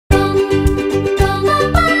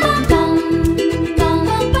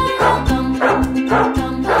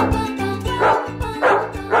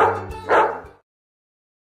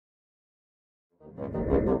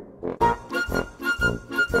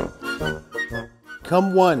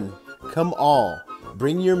Come one, come all.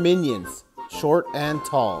 Bring your minions, short and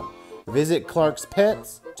tall. Visit Clark's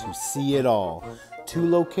Pets to see it all. 2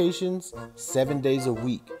 locations, 7 days a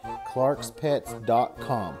week.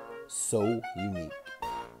 clarkspets.com. So unique.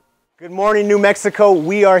 Good morning, New Mexico.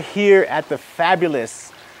 We are here at the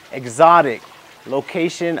fabulous, exotic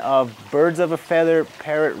location of Birds of a Feather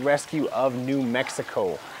Parrot Rescue of New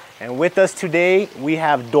Mexico. And with us today, we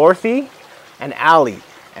have Dorothy and Allie,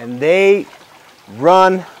 and they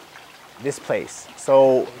run this place.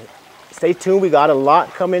 So stay tuned, we got a lot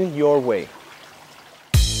coming your way.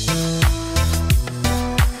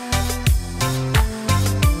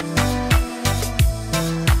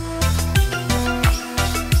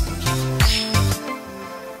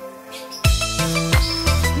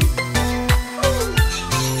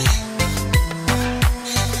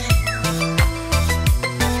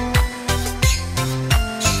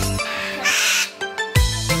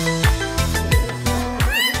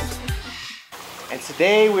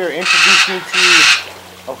 Today we're introducing you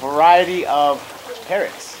to a variety of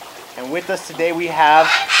parrots. And with us today we have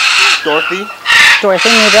Dorothy. Dorothy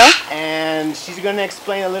Nudro. And she's going to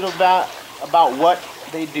explain a little bit about what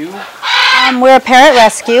they do. We're a parrot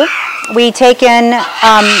rescue. We take in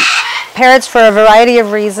parrots for a variety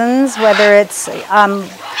of reasons, whether it's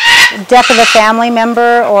death of a family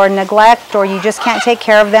member or neglect, or you just can't take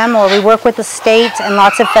care of them, or we work with the state and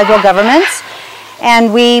lots of federal governments.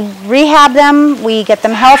 And we rehab them, we get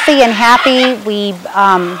them healthy and happy, we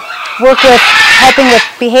work with helping with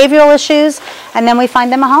behavioral issues, and then we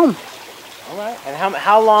find them a home. All right. And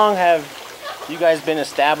how long have you guys been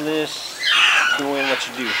established doing what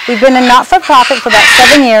you do? We've been a not-for-profit for about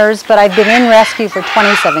 7 years, but I've been in rescue for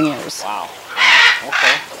 27 years. Wow.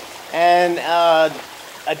 Okay. And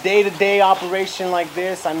a day-to-day operation like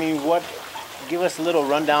this, I mean, give us a little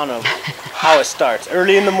rundown of how it starts.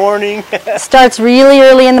 Early in the morning? Starts really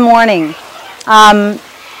early in the morning.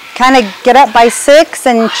 Kind of get up by 6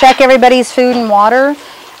 and check everybody's food and water.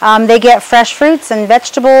 They get fresh fruits and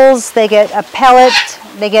vegetables. They get a pellet.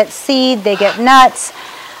 They get seed. They get nuts.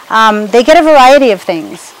 They get a variety of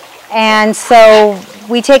things. And so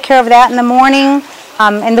we take care of that in the morning.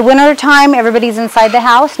 In the winter time, everybody's inside the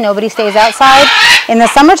house. Nobody stays outside. In the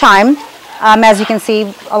summertime, as you can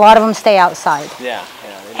see, a lot of them stay outside. Yeah.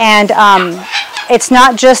 And it's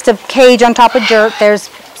not just a cage on top of dirt. There's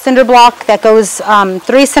cinder block that goes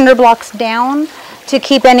 3 cinder blocks down to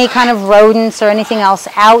keep any kind of rodents or anything else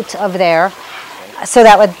out of there, so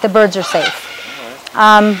that the birds are safe.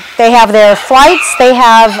 They have their flights.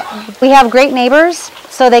 We have great neighbors,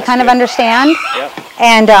 so they kind of understand. Yep.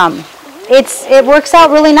 And it works out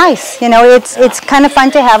really nice. You know, it's kind of fun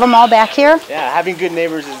to have them all back here. Yeah, having good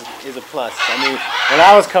neighbors is a plus. I mean, when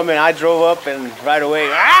I was coming, I drove up and right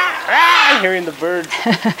away, hearing the birds.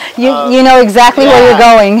 you know exactly where you're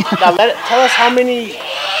going. Now, tell us how many,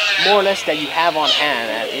 more or less, that you have on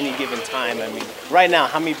hand at any given time. I mean, right now,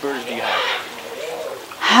 how many birds do you have?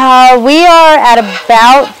 We are at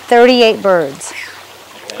about 38 birds.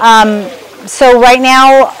 So right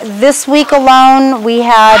now, this week alone, we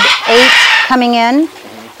had 8 coming in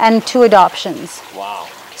and 2 adoptions. Wow.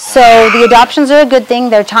 So the adoptions are a good thing.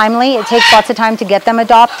 They're timely. It takes lots of time to get them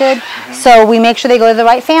adopted. So we make sure they go to the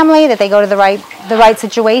right family, that they go to the right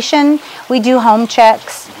situation. We do home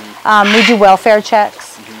checks. We do welfare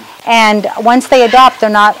checks. And once they adopt, they're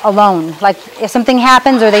not alone. Like if something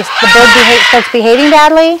happens or the bird starts behaving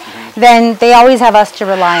badly, then they always have us to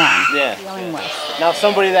rely on. Yeah. Now,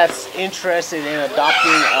 somebody that's interested in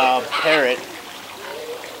adopting a parrot,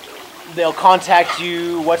 they'll contact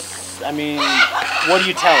you. What do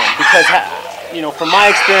you tell them? Because, you know, from my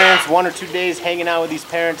experience, 1 or 2 days hanging out with these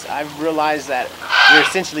parents, I've realized that you're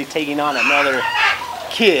essentially taking on another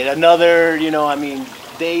kid, another,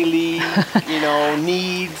 daily,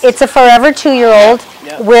 needs. It's a forever 2-year-old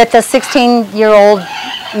with a 16-year-old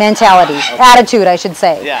mentality, attitude, I should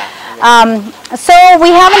say. Yeah. So we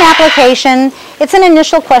have an application. It's an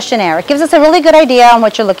initial questionnaire. It gives us a really good idea on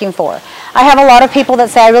what you're looking for. I have a lot of people that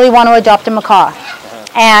say, I really want to adopt a macaw.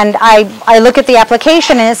 And I look at the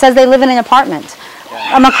application and it says they live in an apartment.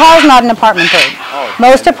 A macaw is not an apartment bird.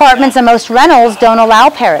 Most apartments and most rentals don't allow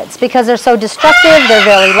parrots because they're so destructive, they're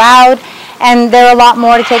very loud, and they're a lot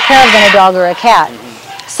more to take care of than a dog or a cat.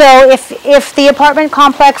 So if the apartment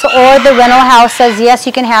complex or the rental house says, yes,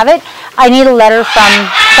 you can have it, I need a letter from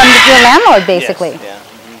your landlord, basically. Yes,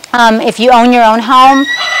 yeah. If you own your own home,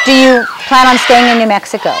 do you plan on staying in New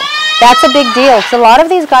Mexico? That's a big deal, because a lot of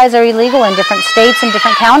these guys are illegal in different states and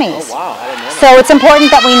different counties. Oh, wow. I didn't know that. So it's important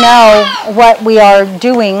that we know what we are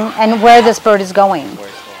doing and where this bird is going.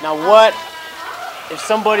 Now, what if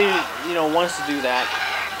somebody wants to do that?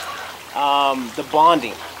 the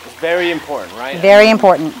bonding is very important, right? Very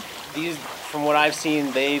important. These, from what I've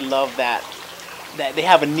seen, they love that they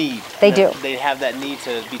have a need. They do. They have that need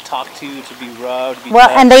to be talked to be rubbed. To be well,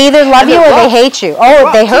 touched. and they either love you or they hate you.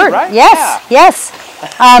 Oh, they hurt. Too, right? Yes, Yeah. yes,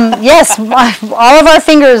 yes. All of our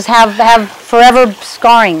fingers have forever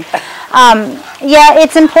scarring. Yeah,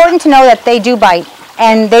 it's important to know that they do bite,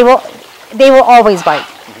 and they will always bite.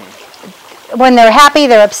 When they're happy,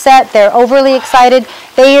 they're upset, they're overly excited,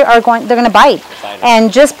 they're going to bite.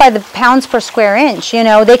 And just by the pounds per square inch, you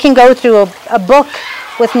know, they can go through a book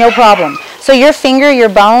with no problem. So your finger, your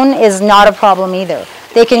bone is not a problem either.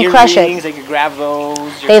 They can crush it. They can grab those.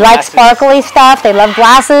 They like sparkly stuff. They love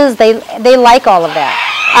glasses. They like all of that.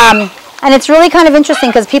 And it's really kind of interesting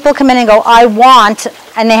because people come in and go, I want,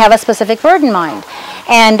 and they have a specific bird in mind.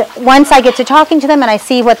 And once I get to talking to them and I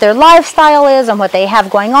see what their lifestyle is and what they have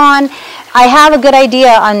going on, I have a good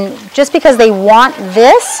idea on, just because they want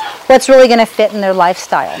this, what's really going to fit in their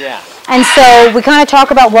lifestyle. Yeah. And so we kind of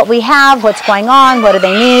talk about what we have, what's going on, what do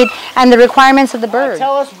they need, and the requirements of the bird.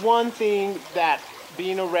 Tell us one thing that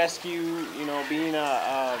being a rescue, you know, being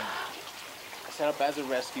set up as a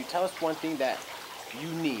rescue, tell us one thing that you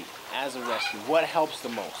need as a rescue. What helps the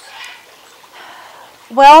most?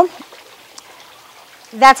 Well,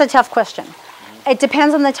 that's a tough question. It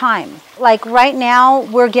depends on the time. Like right now,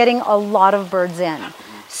 we're getting a lot of birds in.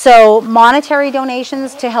 So monetary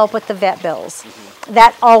donations to help with the vet bills.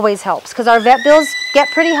 That always helps because our vet bills get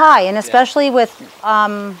pretty high, and especially with,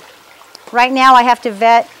 right now I have to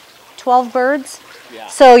vet 12 birds. Yeah.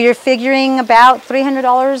 So you're figuring about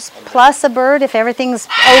 $300 plus a bird if everything's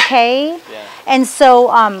okay. Yeah. And so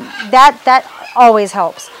that always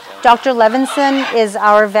helps. Dr. Levinson is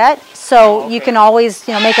our vet, so you can always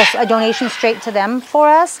make a donation straight to them for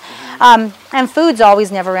us. And food's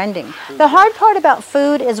always never ending. The hard part about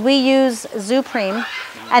food is we use Zupreme,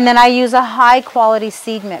 and then I use a high quality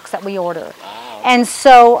seed mix that we order. And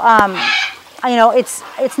so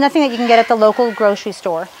it's nothing that you can get at the local grocery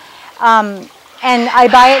store. And I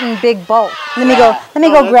buy it in big bulk. Let me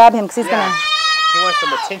go grab him because he's gonna. He wants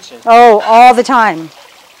some attention. Oh, all the time.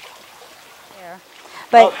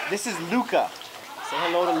 But this is Luca. Say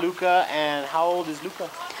hello to Luca. And how old is Luca?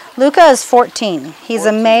 Luca is 14. He's 14.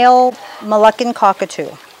 A male Moluccan cockatoo.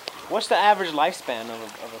 What's the average lifespan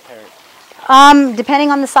of a parrot?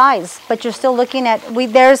 Depending on the size, but you're still looking at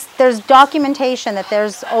there's documentation that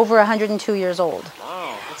there's over 102 years old.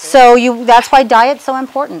 Wow, okay. So that's why diet's so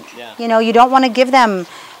important. Yeah. You know, you don't want to give them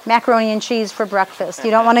macaroni and cheese for breakfast.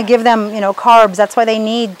 You don't want to give them carbs. That's why they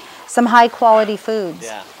need some high quality foods.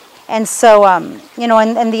 Yeah. And so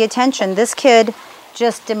and the attention. This kid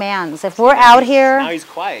just demands. If we're out here, now he's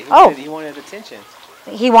quiet. He wanted attention.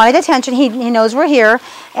 He wanted attention. He knows we're here,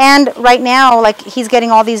 and right now, like, he's getting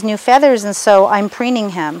all these new feathers, and so I'm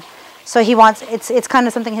preening him. So he wants. It's kind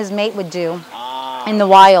of something his mate would do in the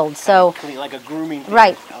wild. So like a grooming thing.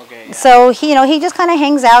 Right. Okay. Yeah. So he just kind of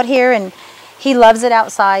hangs out here, and he loves it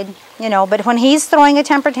outside. But when he's throwing a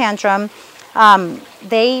temper tantrum,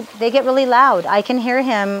 they get really loud. I can hear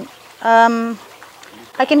him.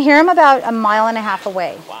 I can hear him about 1.5 miles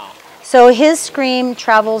away. Wow. So his scream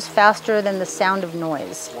travels faster than the sound of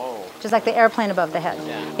noise. Whoa. Just like the airplane above the head.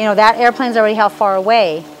 Yeah. That airplane's already how far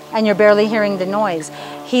away, and you're barely hearing the noise.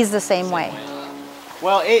 He's the same way.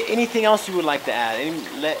 Well, anything else you would like to add?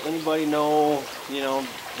 Let anybody know,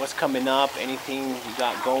 what's coming up, anything you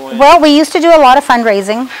got going? Well, we used to do a lot of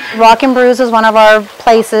fundraising. Rock and Brews was one of our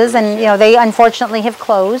places, and they unfortunately have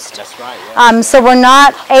closed. That's right. Yeah. So we're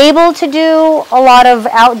not able to do a lot of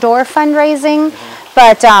outdoor fundraising,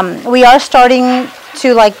 but we are starting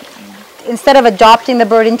to, like, instead of adopting the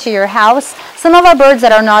bird into your house, some of our birds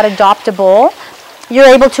that are not adoptable, you're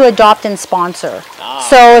able to adopt and sponsor.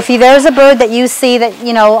 So if there's a bird that you see that,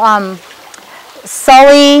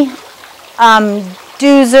 Sully,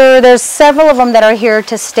 Doozer, there's several of them that are here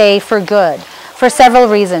to stay for good, for several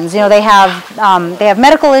reasons. They have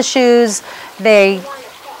medical issues, they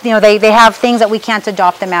have things that we can't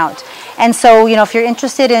adopt them out. And so, if you're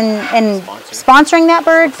interested in sponsoring that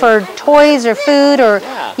bird for toys or food, or,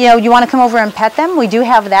 you want to come over and pet them, we do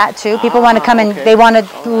have that too. People want to come and they want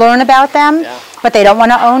to learn about them, but they don't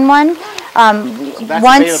want to own one. So that's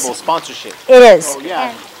available, sponsorship. It is. Oh,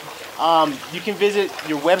 yeah. You can visit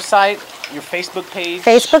your website, your Facebook page.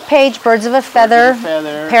 Facebook page, Birds of a Feather,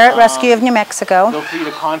 Parrot Rescue of New Mexico. Feel free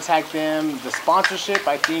to contact them. The sponsorship,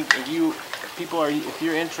 I think, if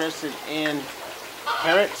you're interested in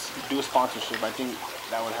parrots, do a sponsorship. I think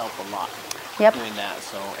that would help a lot. Yep. Doing that.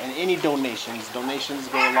 So, and any donations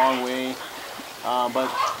go a long way. But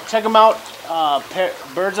check them out.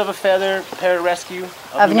 Birds of a Feather, Parrot Rescue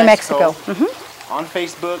of New Mexico. Mm-hmm. On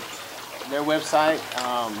Facebook. their website.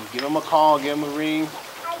 Give them a call, give them a ring.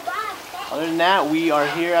 Other than that, we are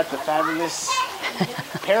here at the fabulous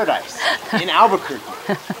Paradise in Albuquerque.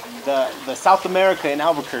 The South America in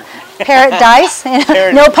Albuquerque. Parrot dice?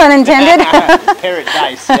 Parrot. No pun intended. Parrot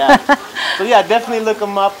dice, yeah. So yeah, definitely look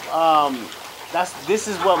them up. This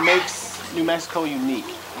is what makes New Mexico unique.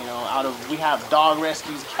 You know, we have dog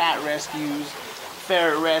rescues, cat rescues,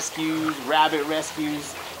 ferret rescues, rabbit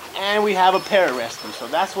rescues, and we have a parrot rescue. So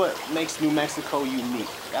that's what makes New Mexico unique.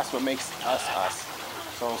 That's what makes us us.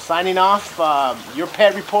 So signing off, your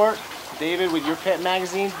pet report, David with Your Pet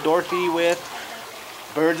Magazine, Dorothy with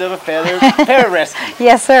Birds of a Feather Parrot Rescue.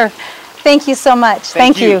 Yes, sir. Thank you so much.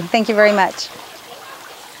 Thank you. Thank you very much.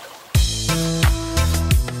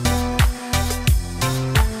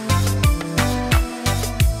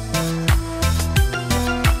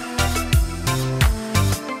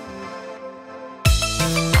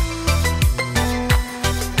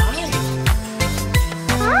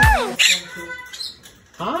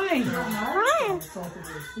 Hi. Hi.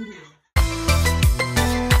 Hi.